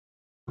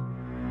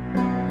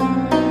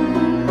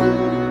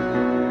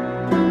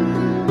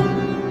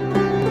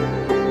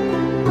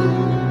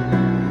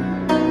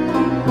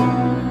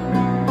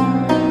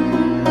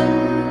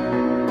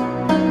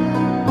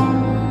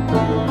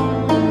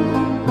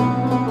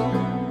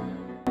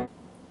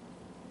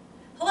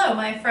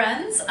my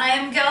friends. I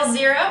am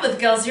Galzeerah with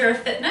Galzeerah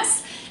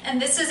Fitness, and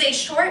this is a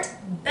short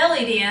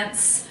belly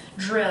dance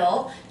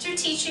drill to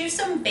teach you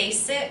some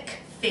basic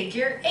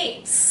figure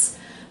eights.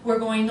 We're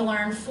going to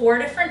learn 4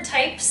 different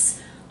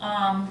types,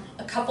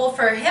 a couple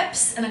for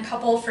hips and a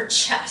couple for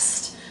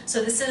chest.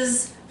 So this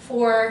is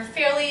for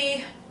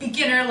fairly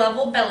beginner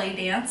level belly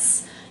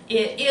dance.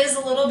 It is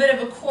a little bit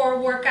of a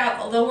core workout,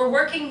 although we're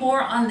working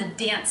more on the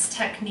dance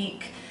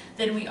technique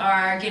than we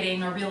are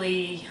getting a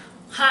really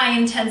high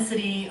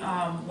intensity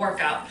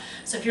workout.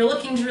 So if you're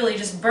looking to really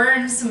just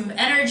burn some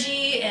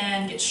energy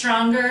and get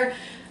stronger,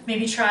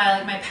 maybe try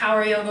like my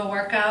power yoga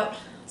workout,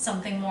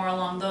 something more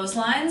along those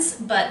lines.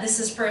 But this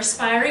is for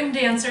aspiring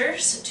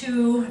dancers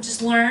to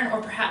just learn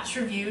or perhaps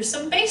review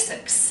some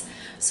basics.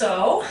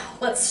 So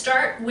let's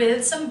start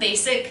with some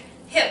basic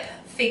hip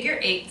figure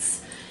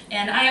eights.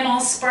 And I am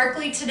all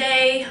sparkly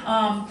today.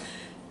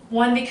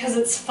 One, because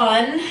it's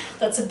fun.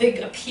 That's a big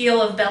appeal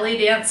of belly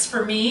dance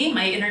for me.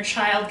 My inner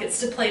child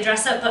gets to play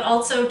dress up, but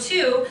also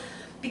too,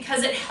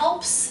 because it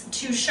helps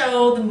to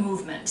show the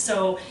movement.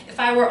 So if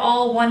I were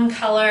all one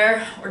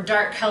color or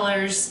dark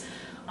colors,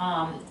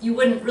 you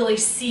wouldn't really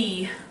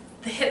see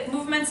the hip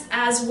movements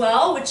as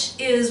well, which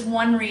is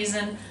one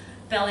reason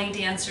belly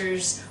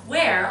dancers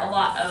wear a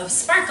lot of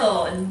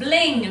sparkle and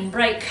bling and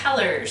bright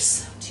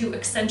colors to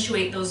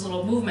accentuate those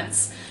little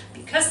movements.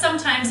 Because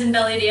sometimes in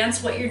belly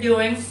dance what you're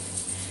doing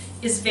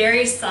is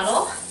very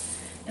subtle,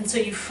 and so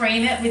you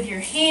frame it with your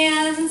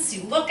hands,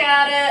 you look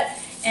at it,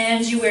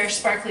 and you wear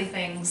sparkly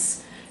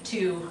things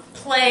to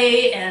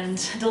play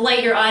and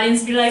delight your audience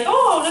and be like,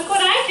 oh, look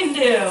what I can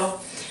do.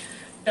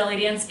 Belly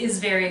dance is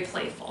very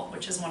playful,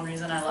 which is one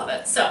reason I love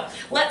it. So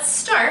let's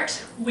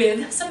start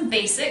with some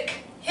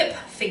basic hip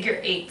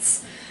figure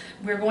eights.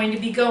 We're going to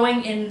be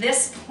going in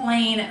this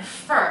plane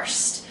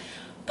first.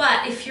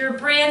 But if you're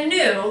brand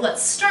new,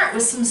 let's start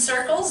with some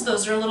circles.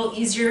 Those are a little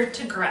easier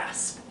to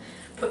grasp.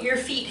 Put your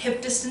feet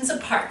hip distance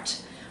apart.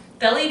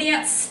 Belly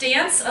dance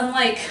stance,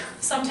 unlike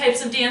some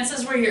types of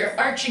dances where you're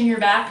arching your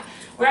back,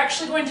 we're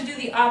actually going to do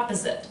the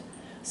opposite.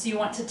 So you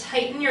want to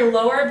tighten your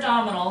lower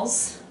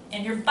abdominals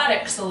and your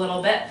buttocks a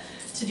little bit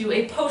to do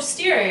a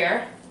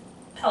posterior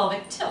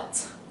pelvic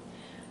tilt.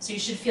 So you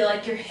should feel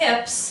like your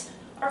hips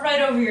are right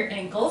over your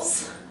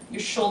ankles,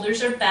 your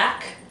shoulders are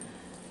back,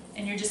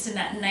 and you're just in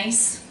that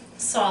nice,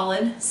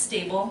 solid,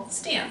 stable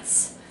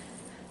stance.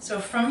 So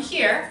from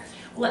here,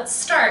 let's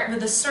start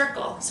with a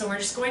circle. So we're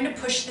just going to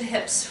push the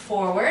hips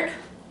forward,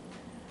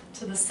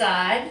 to the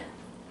side,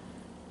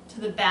 to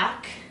the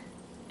back,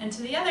 and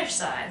to the other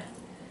side.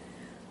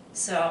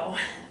 So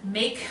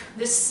make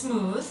this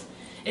smooth.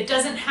 It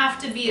doesn't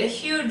have to be a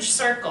huge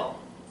circle.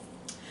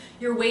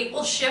 Your weight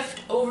will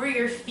shift over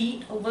your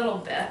feet a little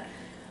bit,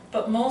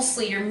 but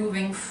mostly you're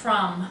moving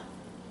from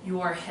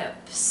your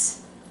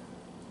hips.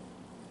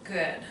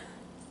 Good.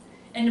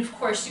 And of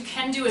course, you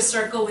can do a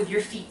circle with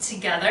your feet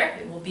together.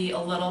 It will be a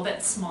little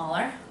bit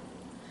smaller.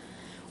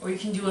 Or you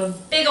can do a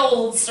big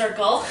old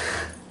circle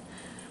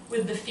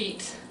with the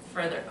feet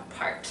further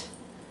apart.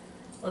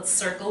 Let's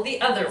circle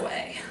the other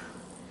way.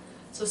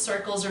 So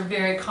circles are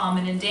very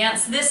common in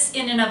dance. This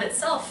in and of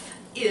itself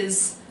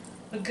is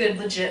a good,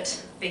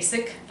 legit,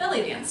 basic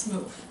belly dance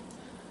move.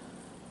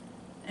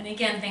 And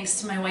again, thanks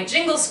to my white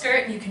jingle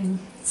skirt, you can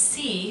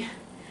see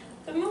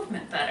the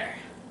movement better.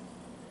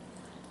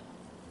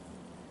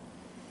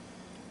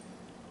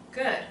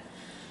 Good.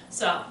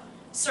 So,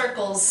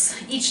 circles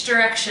each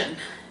direction.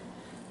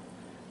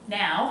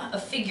 Now, a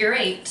figure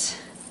eight.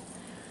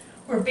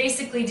 We're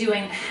basically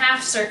doing a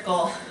half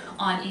circle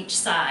on each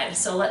side.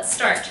 So let's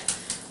start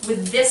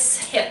with this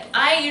hip.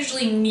 I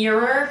usually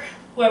mirror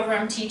whoever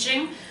I'm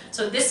teaching.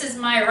 So this is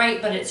my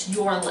right, but it's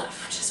your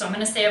left. So I'm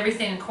going to say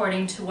everything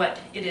according to what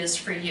it is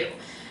for you.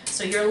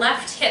 So your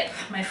left hip,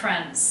 my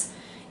friends,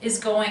 is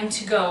going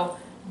to go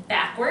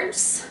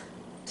backwards,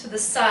 to the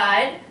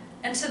side,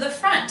 and to the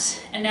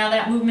front. And now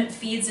that movement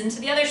feeds into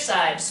the other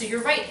side. So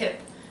your right hip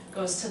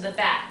goes to the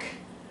back,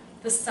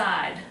 the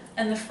side,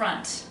 and the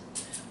front.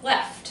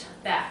 Left,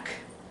 back,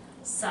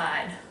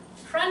 side,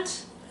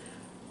 front,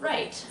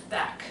 right,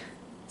 back,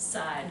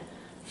 side,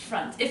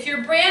 front. If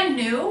you're brand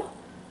new,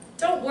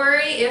 don't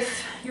worry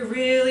if you're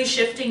really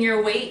shifting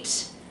your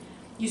weight.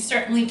 You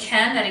certainly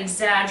can. That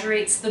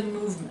exaggerates the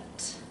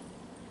movement.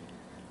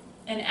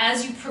 And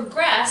as you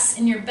progress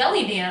in your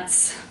belly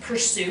dance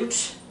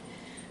pursuit,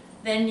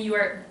 then you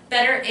are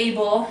better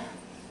able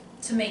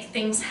to make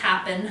things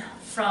happen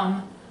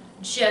from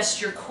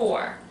just your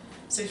core.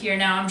 So here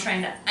now I'm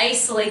trying to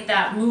isolate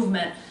that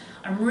movement.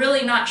 I'm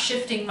really not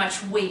shifting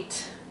much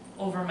weight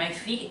over my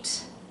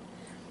feet.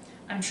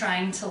 I'm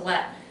trying to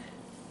let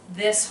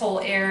this whole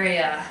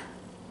area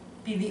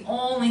be the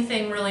only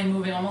thing really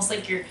moving, almost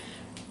like you're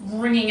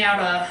wringing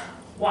out a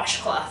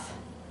washcloth.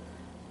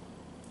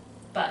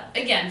 But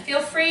again,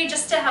 feel free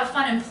just to have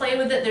fun and play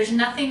with it. There's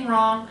nothing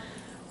wrong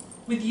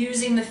with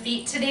using the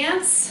feet to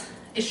dance.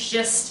 It's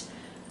just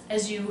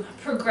as you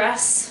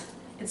progress,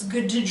 it's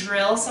good to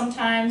drill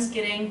sometimes,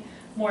 getting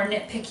more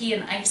nitpicky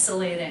and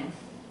isolating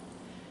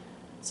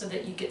so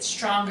that you get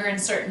stronger in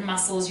certain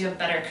muscles, you have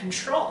better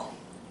control.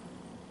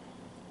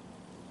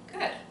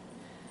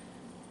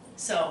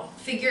 So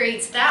figure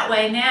eights that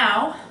way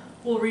now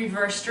will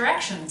reverse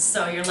directions.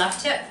 So your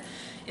left hip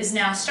is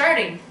now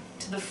starting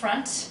to the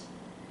front,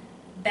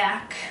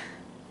 back,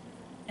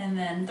 and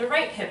then the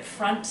right hip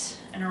front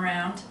and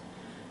around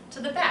to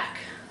the back.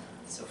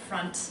 So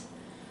front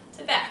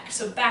to back,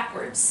 so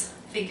backwards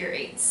figure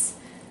eights.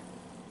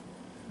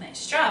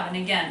 Nice job. And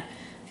again,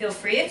 feel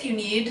free if you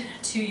need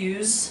to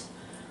use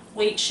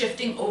weight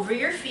shifting over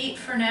your feet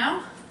for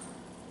now.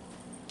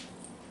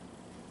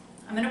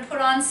 I'm going to put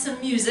on some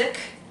music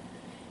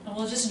and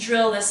we'll just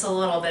drill this a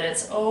little bit.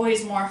 It's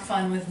always more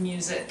fun with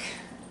music.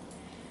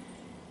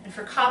 And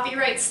for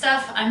copyright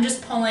stuff, I'm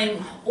just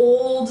pulling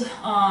old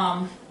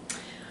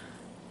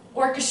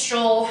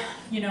orchestral,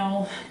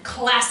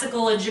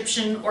 classical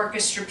Egyptian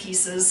orchestra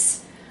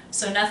pieces.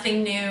 So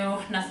nothing new,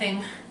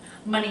 nothing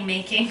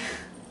money-making.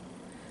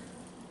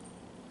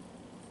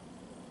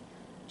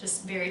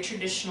 Just very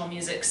traditional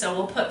music. So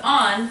we'll put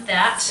on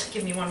that.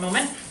 Give me one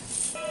moment.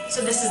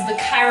 So this is the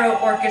Cairo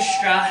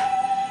Orchestra.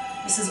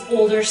 This is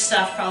older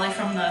stuff, probably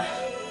from the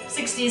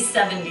 60s,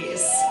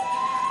 70s.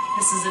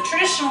 This is a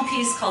traditional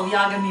piece called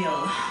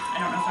Yagamil. I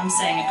don't know if I'm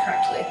saying it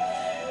correctly.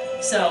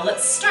 So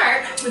let's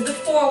start with the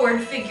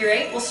forward figure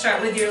eight. We'll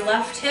start with your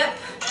left hip,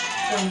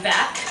 going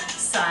back,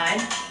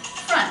 side,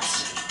 front.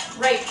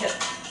 Right hip,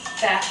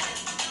 back,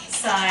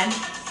 side,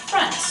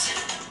 front.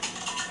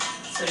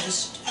 So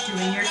just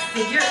doing your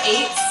figure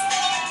eights,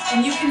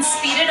 and you can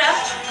speed it up,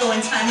 go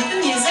in time with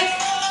the music,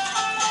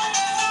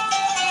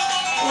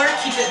 or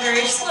keep it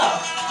very slow.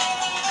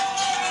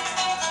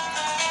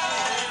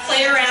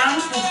 Play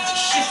around with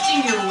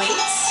shifting your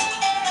weight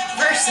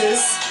versus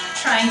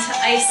trying to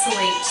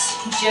isolate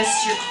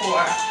just your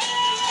core.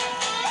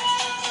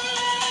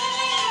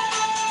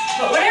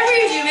 But whatever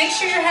you do, make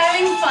sure you're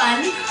having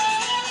fun.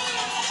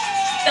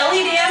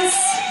 Belly dance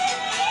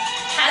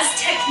has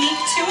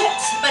technique to it,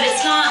 but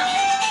it's not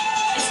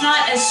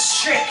as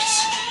strict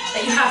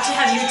that you have to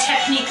have your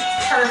technique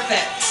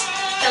perfect.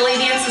 Belly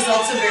dance is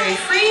also very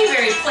free,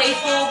 very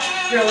playful.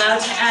 You're allowed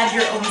to add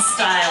your own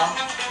style.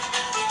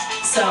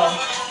 So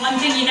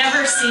one thing you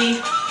never see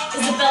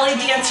is a belly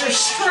dancer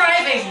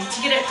striving to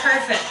get it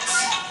perfect.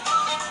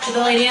 The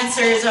belly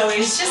dancer is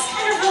always just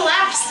kind of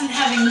relaxed and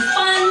having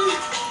fun.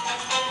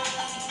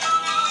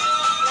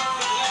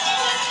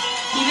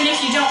 Even if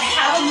you don't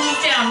have a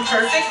move down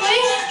perfectly,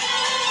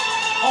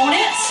 own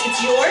it, it's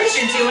yours,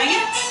 you're doing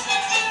it.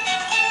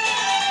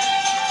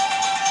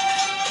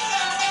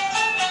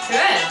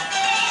 Good.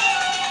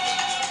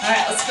 All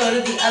right, let's go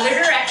to the other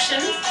direction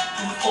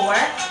in 4,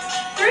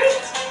 3,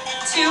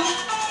 2,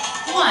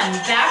 1.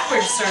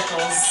 Backward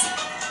circles,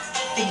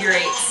 figure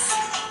eights.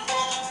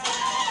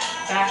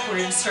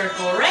 Backward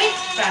circle right,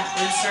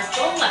 backward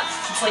circle left.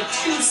 It's like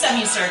 2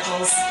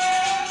 semicircles.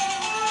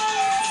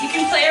 You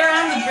can play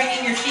around with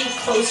bringing your feet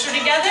closer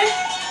together.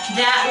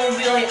 That will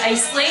really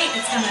isolate.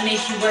 It's going to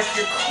make you work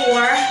your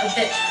core a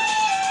bit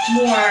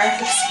more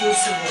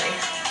exclusively.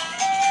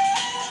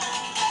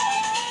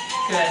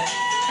 Good.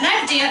 And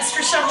I've danced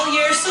for several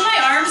years, so my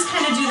arms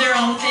kind of do their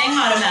own thing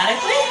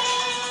automatically.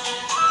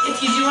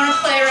 If you do want to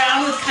play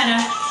around with kind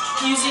of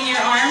using your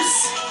arms,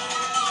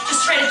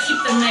 just try to keep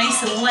them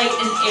nice and light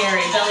and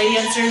airy. Belly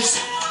dancers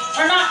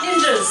are not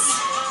ninjas.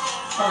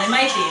 Well, they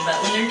might be,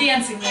 but when they're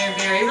dancing, they're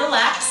very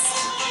relaxed,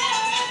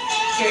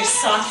 very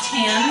soft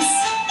hands,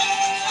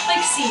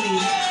 like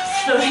seaweed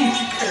floating in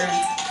the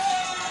current.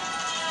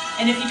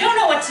 And if you don't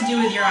know what to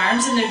do with your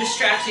arms and they're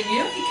distracting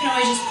you, you can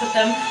always just put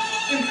them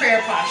in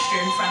prayer posture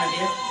in front of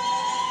you.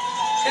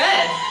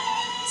 Good.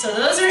 So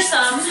those are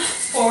some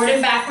forward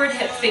and backward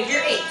hip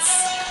figure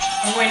eights.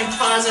 I'm going to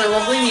pause our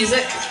lovely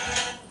music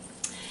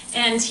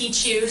and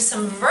teach you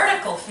some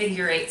vertical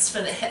figure eights for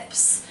the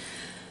hips.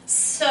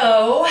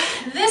 So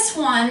this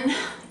one,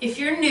 if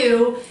you're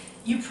new,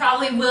 you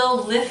probably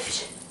will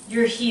lift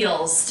your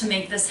heels to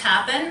make this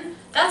happen.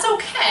 That's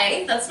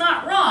okay, that's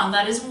not wrong,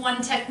 that is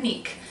one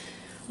technique.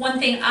 One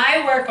thing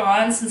I work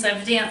on, since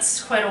I've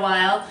danced quite a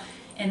while,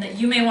 and that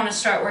you may want to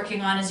start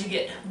working on as you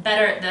get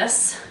better at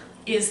this,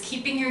 is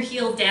keeping your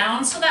heel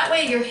down so that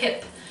way your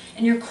hip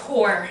and your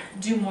core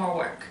do more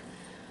work.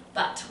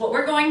 But what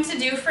we're going to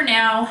do for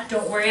now,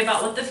 don't worry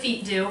about what the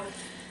feet do,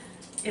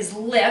 is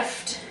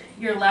lift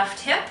your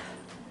left hip,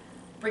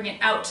 bring it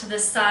out to the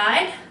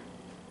side,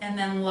 and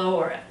then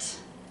lower it.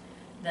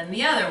 Then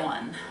the other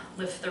one,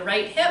 lift the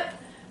right hip,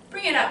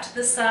 bring it out to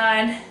the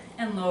side,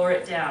 and lower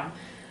it down.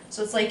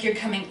 So it's like you're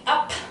coming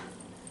up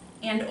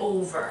and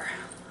over,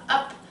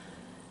 up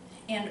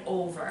and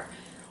over,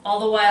 all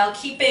the while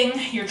keeping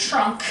your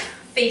trunk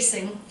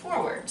facing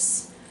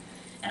forwards.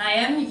 And I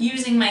am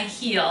using my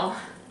heel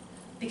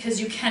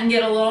because you can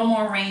get a little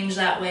more range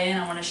that way,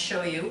 and I want to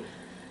show you,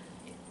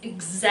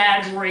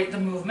 exaggerate the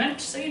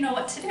movement so you know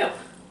what to do.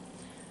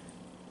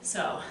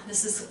 So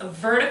this is a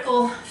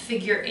vertical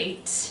figure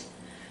eight.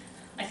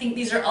 I think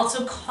these are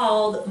also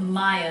called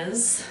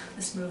Mayas.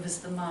 This move is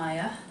the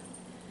Maya.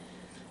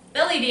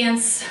 Belly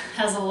dance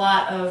has a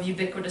lot of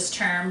ubiquitous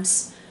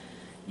terms.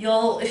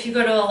 If you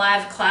go to a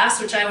live class,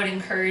 which I would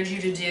encourage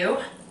you to do,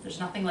 there's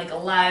nothing like a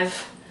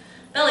live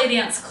belly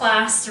dance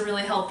class to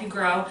really help you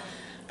grow.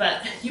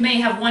 But you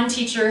may have one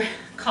teacher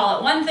call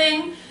it one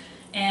thing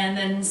and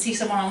then see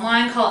someone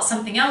online call it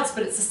something else,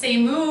 but it's the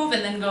same move,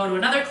 and then go to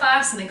another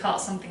class and they call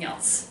it something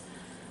else.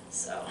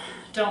 So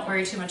don't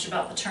worry too much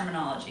about the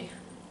terminology.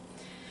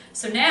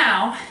 So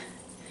now,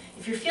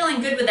 if you're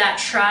feeling good with that,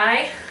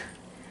 try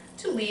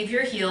to leave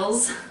your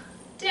heels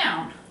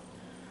down.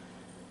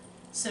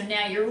 So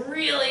now you're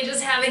really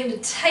just having to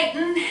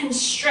tighten and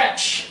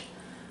stretch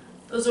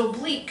those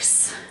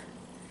obliques,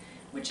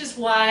 which is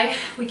why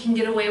we can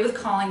get away with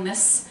calling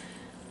this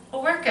a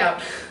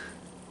workout.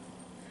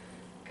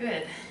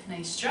 Good,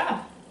 nice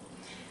job.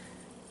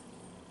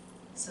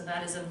 So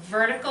that is a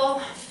vertical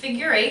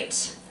figure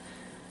 8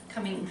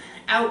 coming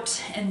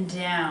out and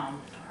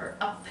down, or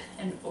up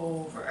and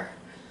over.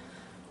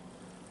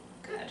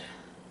 Good.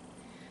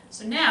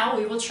 So now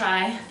we will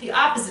try the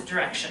opposite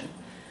direction.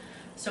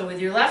 So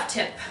with your left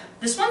hip,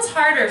 this one's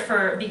harder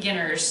for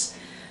beginners.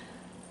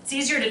 It's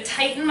easier to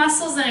tighten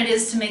muscles than it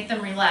is to make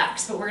them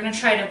relax, but we're going to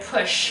try to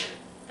push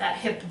that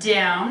hip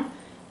down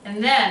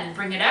and then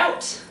bring it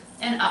out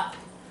and up.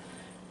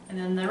 And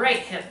then the right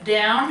hip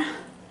down,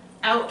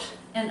 out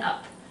and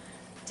up.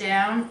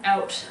 Down,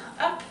 out,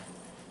 up,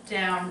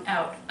 down,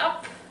 out,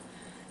 up,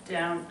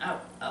 down,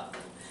 out, up.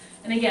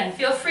 And again,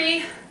 feel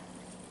free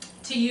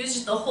to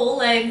use the whole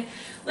leg.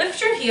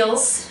 Lift your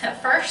heels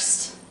at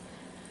first.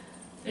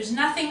 There's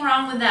nothing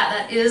wrong with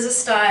that. That is a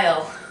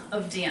style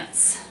of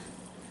dance.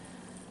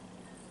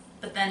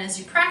 But then as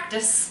you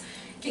practice,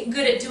 get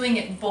good at doing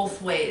it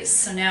both ways.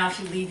 So now if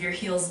you leave your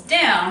heels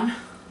down,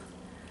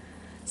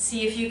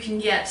 see if you can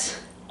get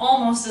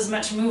almost as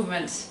much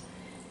movement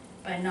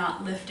by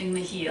not lifting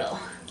the heel.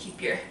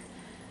 Keep your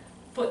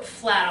foot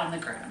flat on the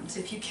ground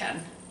if you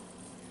can.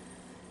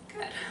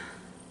 Good.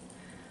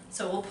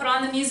 So we'll put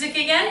on the music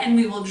again and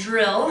we will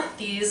drill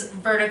these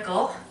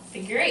vertical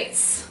figure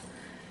 8s.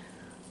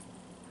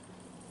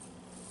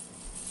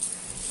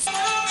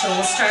 So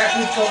we'll start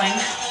with going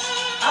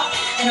up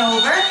and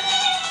over.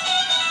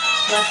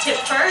 Left hip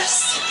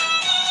first.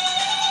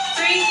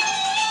 3,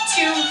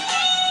 2,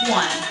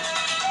 1.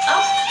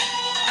 Up,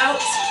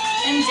 out,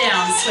 and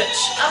down. Switch.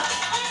 Up,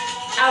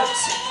 out,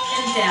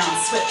 and down.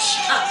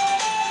 Switch. Up,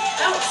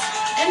 out,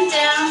 and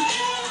down.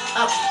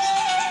 Up,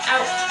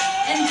 out,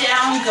 and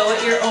down. Go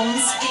at your own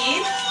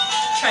speed.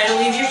 Try to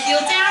leave your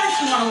heel down if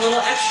you want a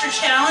little extra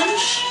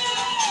challenge.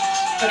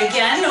 But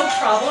again, no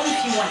problem if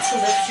you want to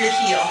lift your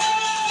heel.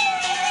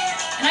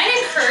 And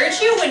I'd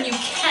encourage you when you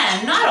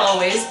can, not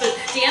always, but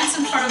dance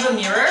in front of a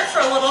mirror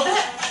for a little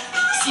bit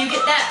so you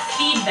get that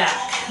feedback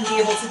and be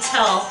able to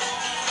tell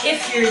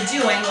if you're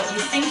doing what you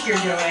think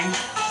you're doing.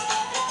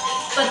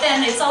 But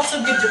then it's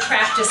also good to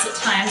practice at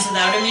times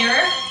without a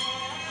mirror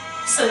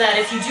so that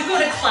if you do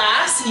go to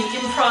class and you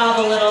improv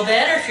a little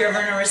bit, or if you're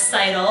ever in a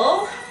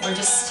recital or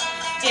just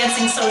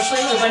dancing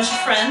socially with a bunch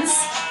of friends,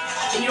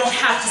 that you don't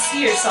have to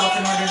see yourself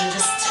in order to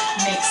just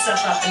make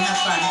stuff up and have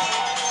fun.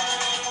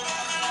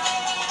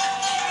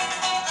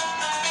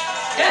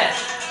 Good.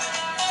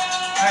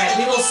 All right,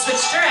 we will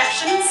switch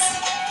directions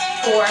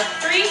for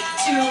 3,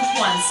 2,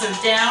 1. So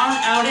down,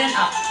 out, and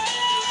up.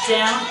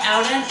 Down,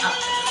 out, and up.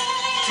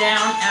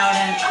 Down, out,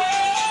 and up.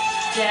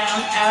 Down,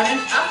 out,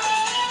 and up.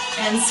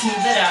 And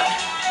smooth it out.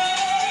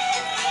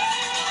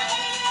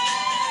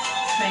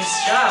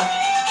 Nice job.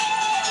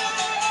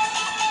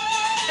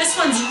 This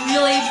one's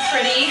really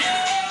pretty,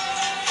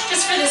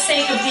 just for the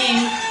sake of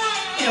being,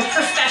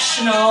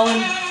 professional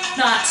and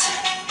not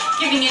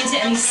giving into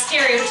any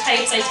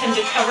stereotypes. I tend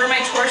to cover my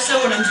torso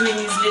when I'm doing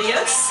these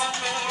videos,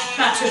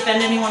 not to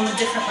offend anyone with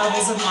different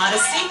levels of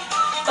modesty.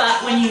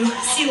 But when you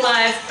see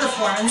live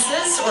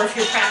performances, or if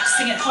you're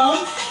practicing at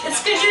home,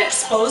 it's good to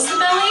expose the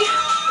belly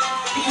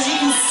because you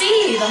can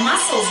see the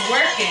muscles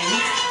working.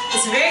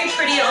 It's very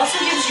pretty. It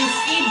also gives you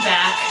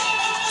feedback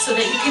so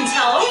that you can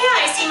tell, oh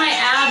yeah, I see my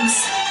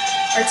abs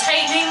are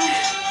tightening,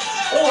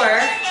 or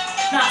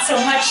not so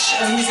much,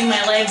 I'm using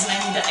my legs and I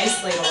need to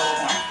isolate a little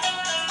more.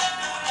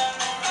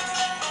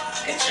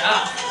 Good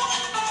job.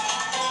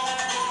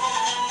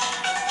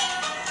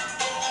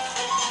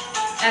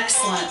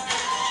 Excellent.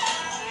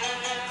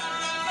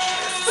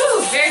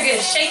 Woo, very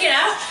good. Shake it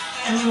out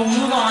and we will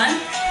move on.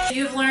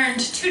 You've learned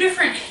 2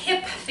 different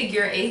hip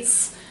figure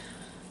 8s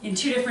in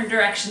 2 different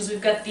directions.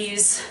 We've got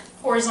these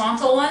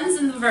horizontal ones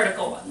and the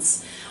vertical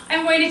ones.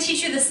 I'm going to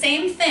teach you the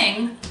same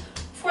thing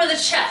for the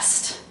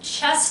chest.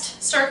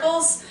 Chest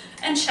circles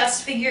and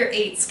chest figure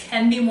 8s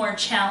can be more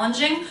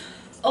challenging.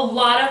 A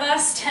lot of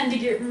us tend to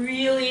get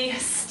really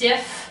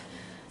stiff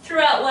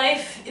throughout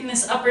life in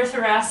this upper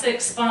thoracic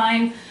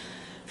spine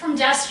from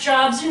desk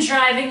jobs and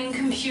driving and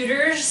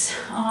computers.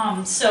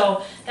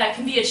 So that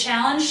can be a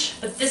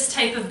challenge, but this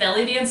type of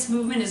belly dance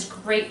movement is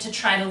great to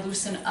try to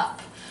loosen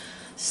up.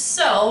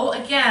 So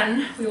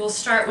again, we will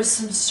start with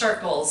some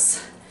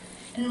circles.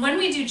 And when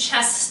we do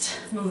chest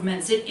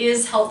movements, it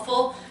is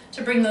helpful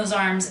to bring those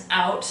arms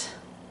out.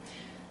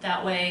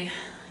 That way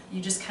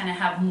you just kind of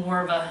have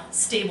more of a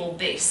stable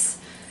base.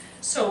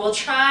 So we'll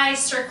try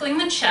circling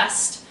the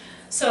chest.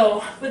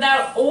 So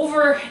without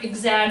over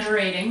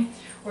exaggerating,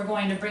 We're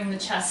going to bring the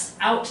chest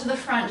out to the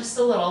front just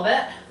a little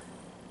bit,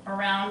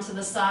 around to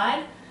the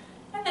side,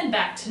 and then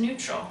back to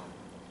neutral.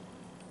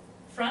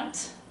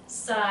 Front,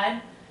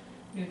 side,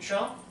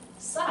 neutral,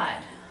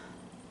 side.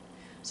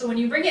 So when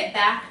you bring it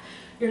back,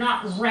 you're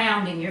not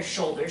rounding your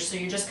shoulders, so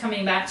you're just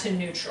coming back to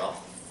neutral.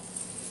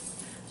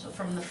 So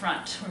from the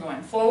front, we're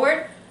going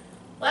forward,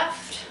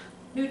 left,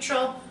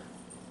 neutral,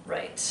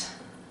 right.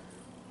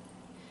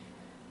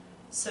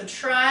 So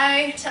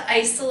try to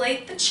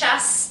isolate the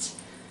chest.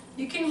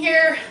 You can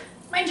hear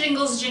my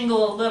jingles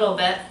jingle a little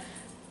bit.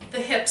 The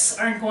hips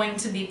aren't going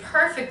to be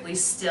perfectly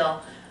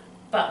still,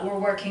 but we're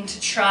working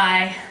to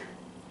try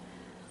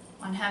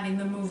on having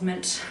the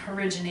movement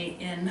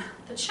originate in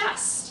the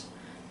chest.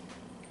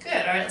 Good,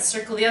 all right, let's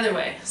circle the other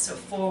way. So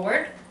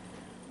forward,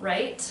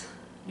 right,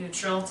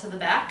 neutral to the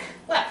back,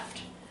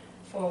 left.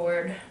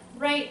 Forward,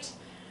 right,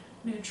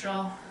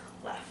 neutral,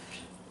 left.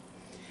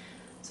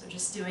 So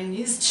just doing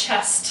these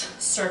chest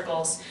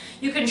circles.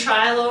 You can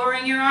try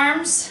lowering your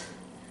arms.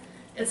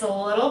 It's a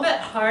little bit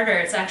harder.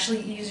 It's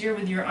actually easier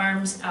with your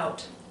arms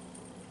out.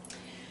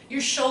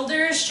 Your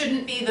shoulders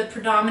shouldn't be the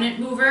predominant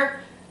mover.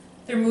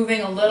 They're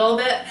moving a little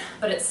bit,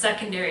 but it's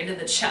secondary to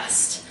the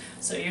chest.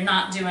 So you're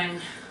not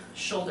doing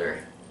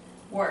shoulder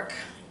work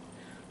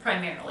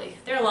primarily.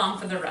 They're along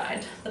for the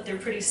ride, but they're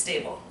pretty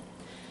stable.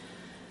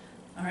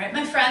 All right,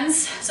 my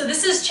friends, so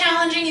this is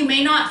challenging. You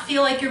may not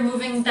feel like you're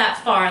moving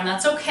that far, and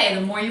that's okay.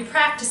 The more you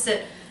practice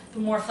it, the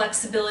more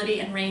flexibility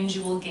and range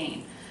you will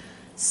gain.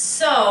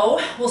 So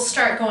we'll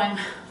start going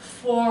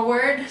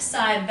forward,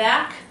 side,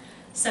 back,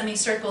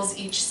 semicircles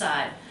each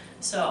side.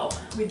 So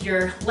with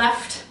your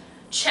left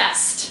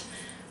chest,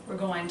 we're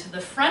going to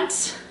the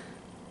front,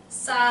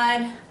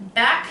 side,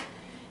 back,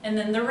 and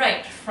then the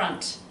right,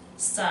 front,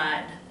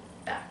 side,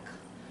 back,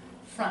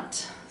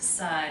 front,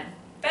 side,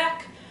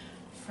 back,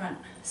 front,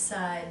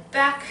 side,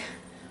 back,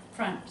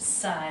 front,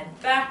 side,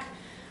 back.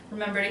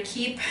 Remember to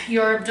keep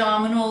your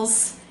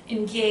abdominals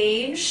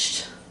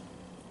engaged.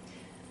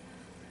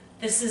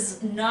 This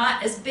is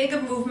not as big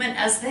a movement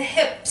as the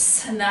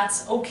hips, and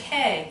that's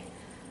okay.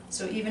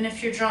 So even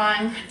if you're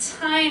drawing a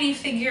tiny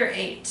figure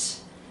 8,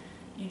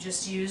 you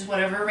just use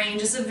whatever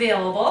range is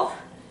available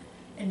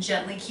and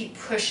gently keep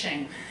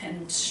pushing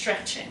and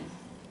stretching.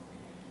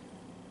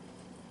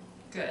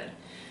 Good.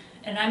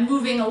 And I'm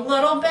moving a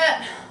little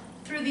bit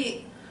through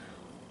the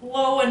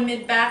low and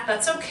mid back.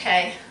 That's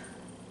okay.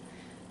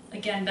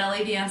 Again,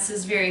 belly dance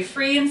is very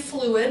free and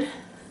fluid.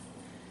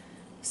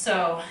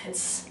 So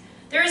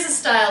there is a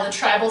style, the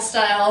tribal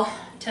style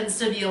tends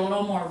to be a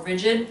little more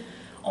rigid,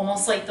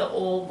 almost like the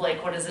old,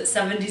 like, what is it,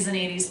 70s and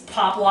 80s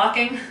pop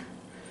locking.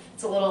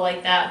 It's a little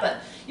like that, but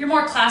your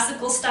more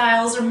classical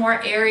styles are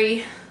more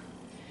airy.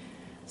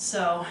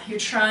 So you're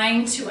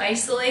trying to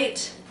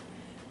isolate,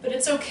 but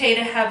it's okay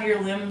to have your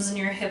limbs and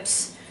your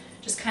hips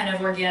just kind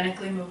of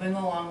organically moving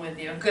along with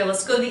you. Good,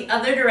 let's go the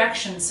other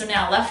direction. So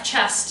now left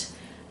chest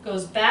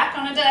goes back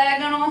on a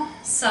diagonal,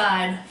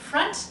 side,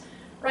 front,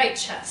 right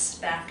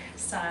chest, back,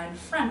 side,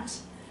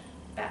 front,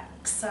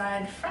 back,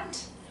 side,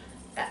 front,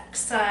 back,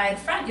 side,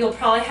 front. You'll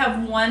probably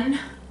have one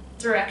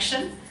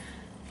direction.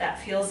 That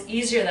feels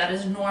easier, that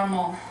is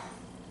normal.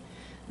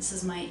 This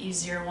is my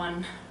easier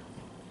one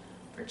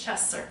for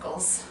chest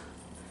circles.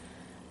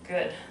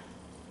 Good.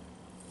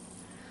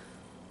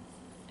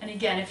 And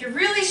again, if you're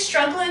really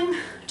struggling,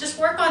 just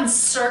work on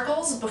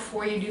circles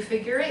before you do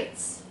figure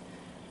 8s.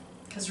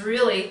 Because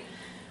really,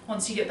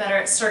 once you get better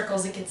at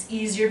circles, it gets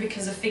easier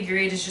because a figure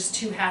 8 is just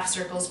 2 half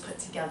circles put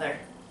together.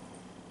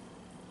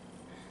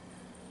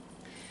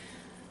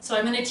 So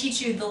I'm going to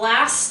teach you the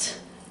last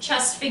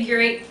chest figure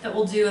 8 that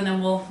we'll do, and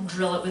then we'll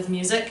drill it with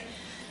music.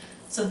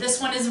 So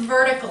this one is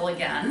vertical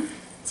again.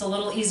 It's a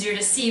little easier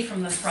to see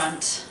from the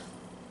front.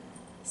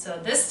 So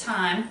this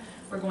time,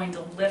 we're going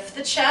to lift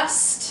the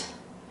chest.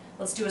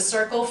 Let's do a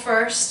circle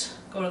first.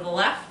 Go to the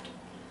left,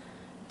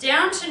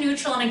 down to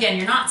neutral, and again,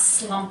 you're not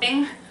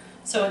slumping,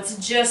 so it's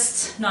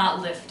just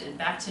not lifted.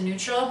 Back to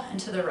neutral and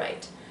to the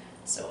right.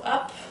 So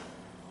up,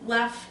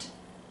 left,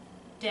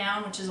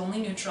 down, which is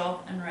only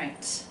neutral, and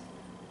right.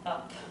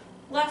 Up,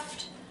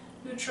 left,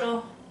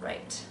 neutral,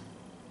 right.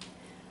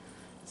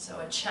 So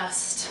a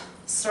chest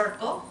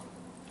circle,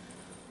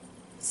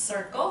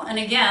 circle, and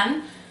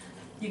again,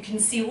 you can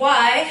see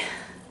why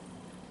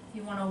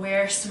you want to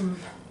wear some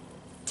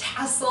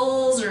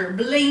tassels or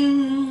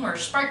bling or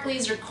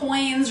sparklies or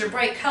coins or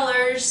bright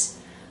colors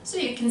so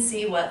you can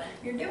see what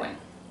you're doing.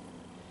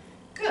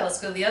 Good, let's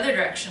go the other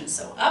direction.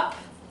 So up,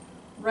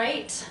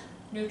 right,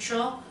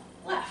 neutral,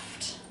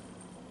 left.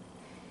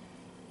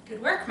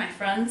 Good work, my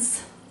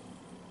friends.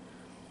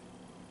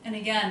 And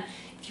again,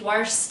 if you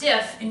are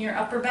stiff in your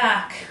upper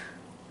back,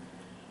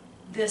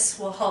 this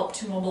will help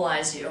to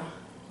mobilize you.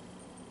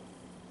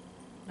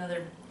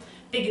 Another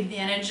big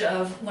advantage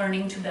of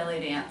learning to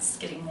belly dance,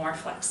 getting more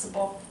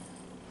flexible.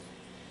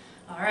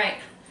 All right,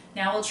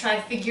 now we'll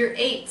try figure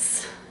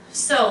 8s.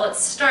 So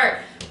let's start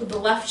with the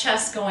left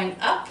chest going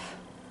up,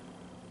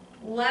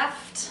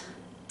 left,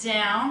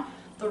 down.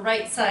 The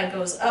right side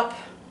goes up,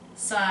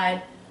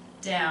 side,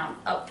 down,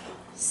 up,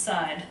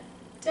 side,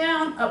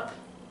 down, up,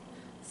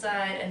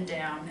 side, and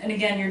down. And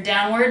again, your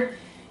downward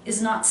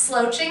is not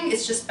slouching,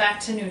 it's just back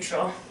to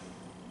neutral.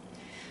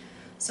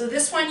 So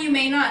this one you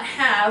may not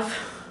have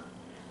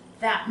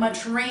that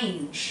much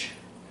range,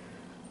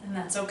 and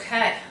that's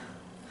okay.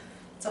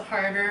 It's a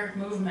harder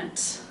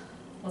movement.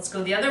 Let's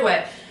go the other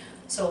way.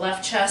 So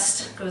left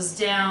chest goes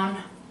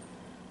down,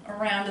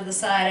 around to the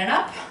side and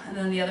up, and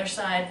then the other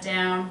side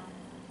down,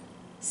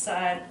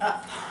 side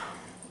up.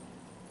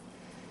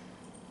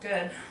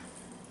 Good.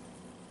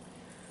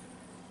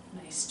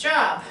 Nice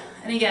job.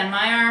 And again,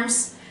 my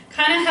arms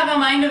kind of have a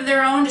mind of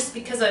their own just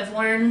because I've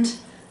learned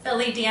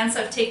belly dance.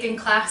 I've taken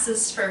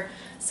classes for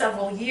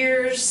several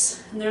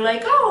years, and they're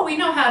like, oh, we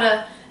know how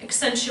to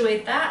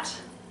accentuate that.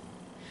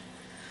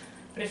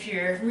 But if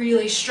you're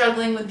really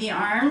struggling with the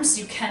arms,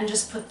 you can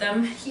just put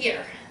them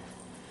here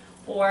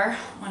or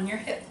on your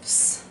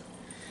hips.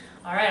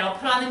 All right, I'll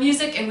put on the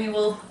music and we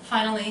will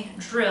finally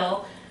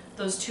drill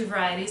those two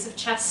varieties of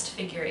chest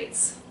figure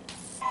eights.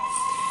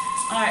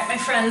 All right, my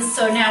friends,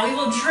 so now we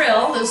will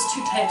drill those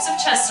two types of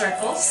chest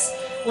circles.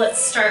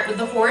 Let's start with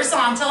the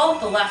horizontal.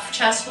 The left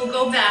chest will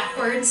go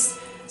backwards.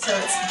 So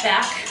it's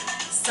back,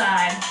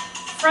 side,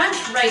 front,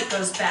 right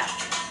goes back,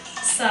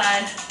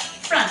 side,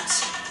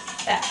 front,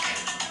 back,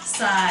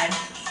 side,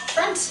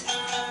 front,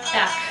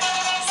 back,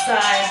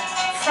 side,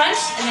 front,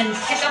 and then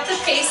pick up the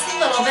pace a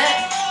little bit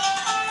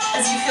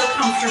as you feel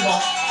comfortable.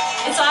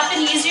 It's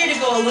often easier to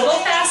go a little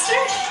faster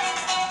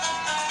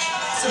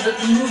so that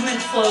the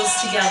movement flows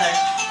together.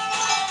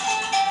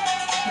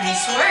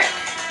 Nice work.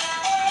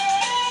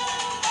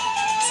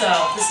 So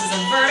this is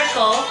a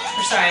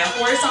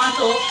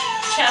horizontal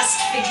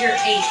chest figure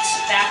eight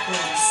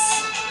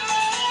backwards.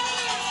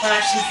 Or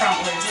actually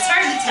frontwards. It's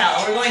hard to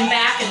tell. We're going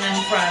back and then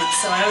front,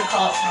 so I would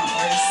call it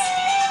frontwards.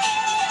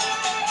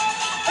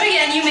 But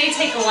again, you may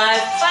take a live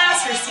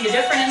class or see a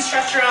different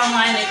instructor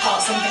online. They call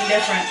it something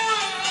different.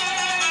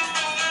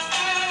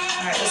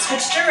 All right, we'll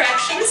switch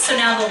directions. So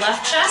now the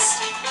left chest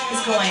is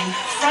going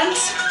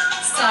front,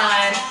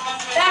 side,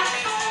 back,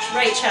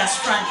 right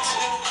chest, front,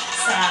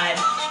 side,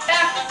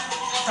 back,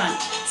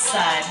 front,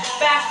 side,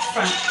 back,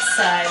 front,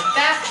 side,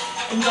 back,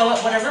 and go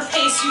at whatever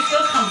pace you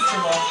feel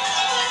comfortable.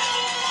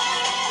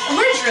 And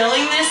we're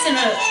drilling this in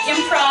an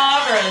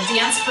improv or a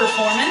dance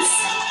performance.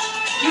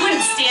 You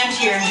wouldn't stand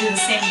here and do the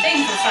same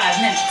thing for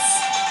 5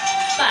 minutes.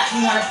 But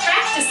you want to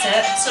practice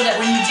it so that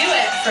when you do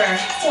it for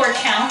 4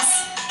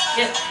 counts,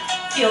 it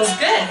feels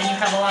good and you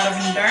have a lot of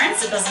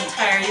endurance. It doesn't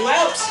tire you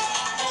out.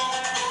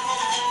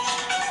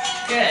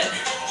 Good.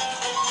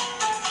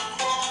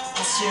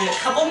 Let's do a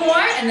couple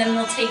more and then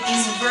we'll take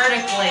these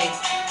vertically.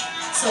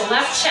 So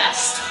left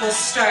chest will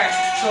start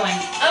going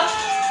up,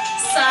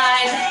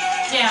 side,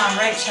 down.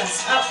 Right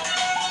chest up,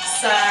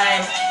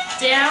 side,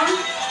 down,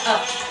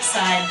 up,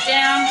 side,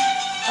 down,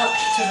 up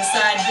to the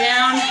side,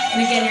 down.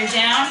 And again, your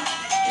down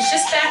is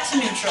just back to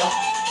neutral.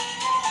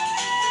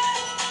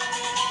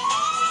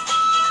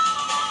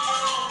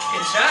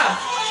 Good job.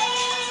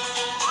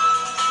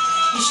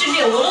 You should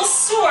be a little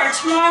sore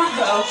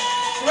tomorrow,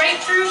 right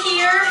through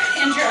here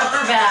and your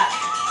upper back.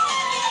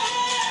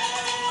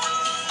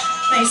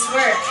 Nice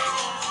work.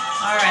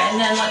 All right, and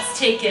then let's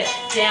take it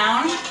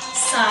down,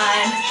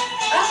 side,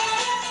 up,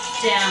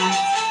 down,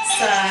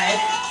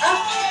 side, up,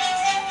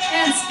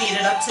 and speed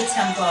it up to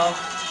tempo.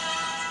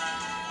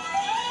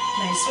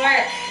 Nice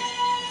work.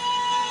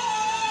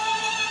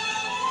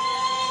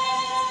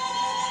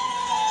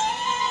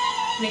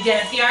 And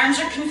again, if the arms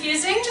are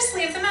confusing, just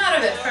leave them out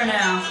of it for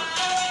now.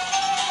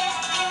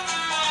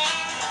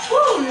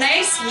 Woo,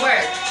 nice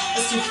work.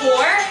 Let's do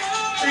 4,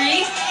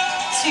 3,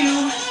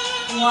 2,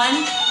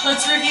 1.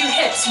 Let's review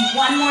hips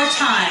one more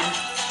time.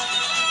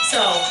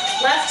 So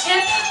left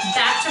hip,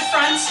 back to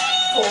front,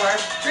 4,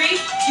 3, 2,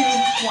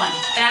 1.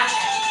 Back,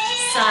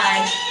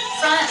 side,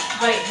 front,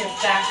 right hip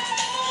back,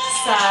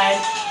 side,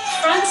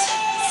 front,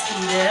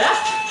 speed it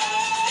up.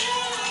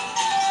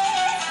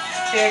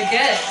 Very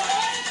good.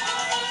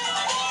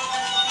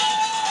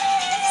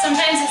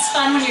 Sometimes it's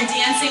fun when you're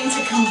dancing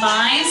to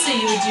combine, so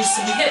you would do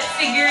some hip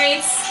figure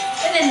eights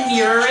and then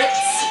mirror it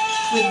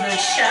with the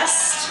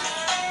chest.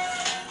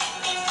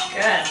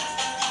 Good.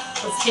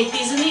 Let's take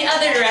these in the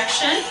other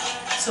direction.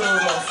 So we'll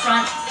go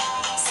front,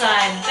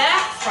 side,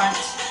 back, front,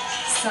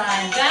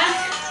 side,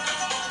 back.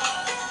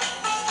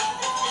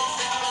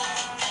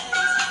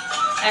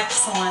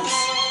 Excellent.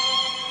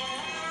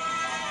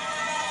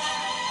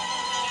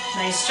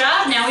 Nice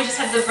job. Now we just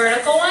have the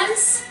vertical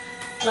ones.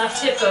 Left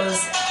hip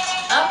goes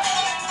up,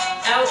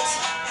 out,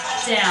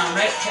 down.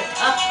 Right hip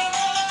up,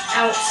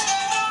 out,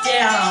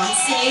 down.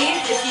 See,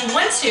 if you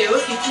want to,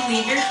 if you can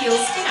leave your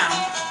heels down.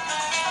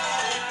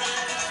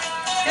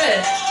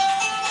 Good.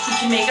 You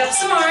can make up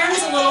some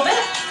arms a little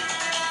bit.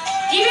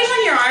 Even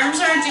when your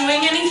arms aren't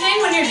doing anything,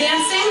 when you're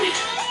dancing,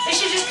 they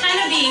should just kind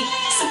of be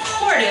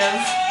supportive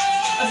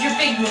of your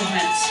big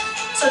movement.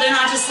 So they're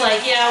not just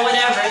like, yeah,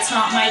 whatever, it's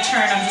not my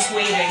turn, I'm just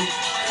waiting.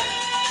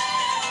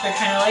 They're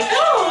kind of like,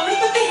 oh, look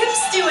what the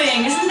hip's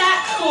doing, isn't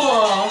that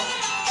cool?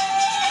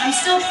 I'm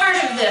still part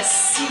of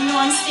this, even though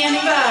I'm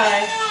standing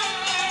by.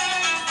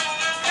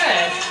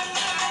 Good.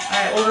 All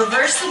right, we'll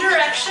reverse the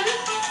direction.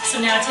 So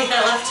now take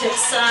that left hip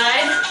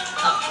side,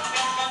 up,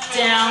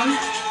 down,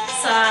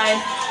 side,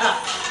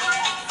 up,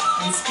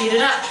 and speed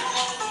it up.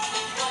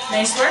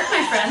 Nice work,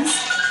 my friends.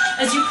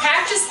 As you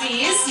practice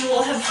these, you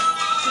will have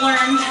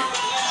learned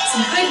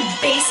some good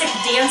basic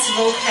dance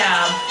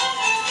vocab.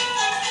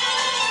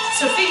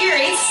 So figure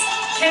eights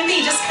can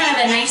be just kind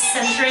of a nice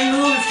centering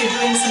move if you're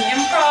doing some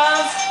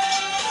improv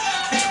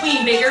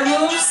between bigger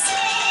moves,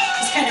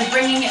 just kind of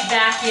bringing it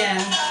back in.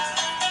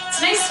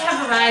 It's nice to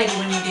have variety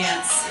when you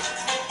dance.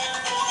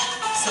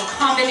 So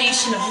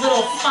combination of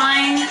little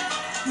fine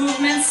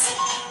movements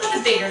with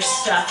the bigger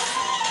stuff.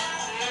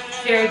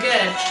 Very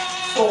good.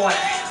 4,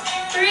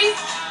 3,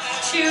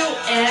 2,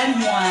 and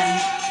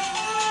 1.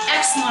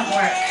 Excellent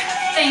work.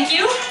 Thank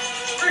you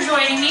for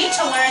joining me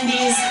to learn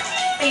these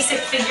basic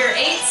figure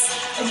eights.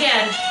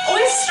 Again,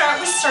 always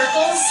start with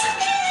circles,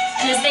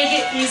 and as they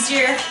get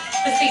easier,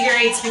 the figure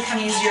eights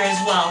become easier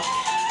as well.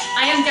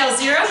 I am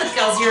Galzeerah with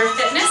Galzeerah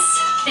Fitness.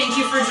 Thank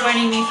you for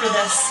joining me for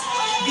this.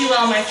 Be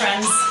well, my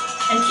friends,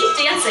 and keep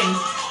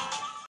dancing.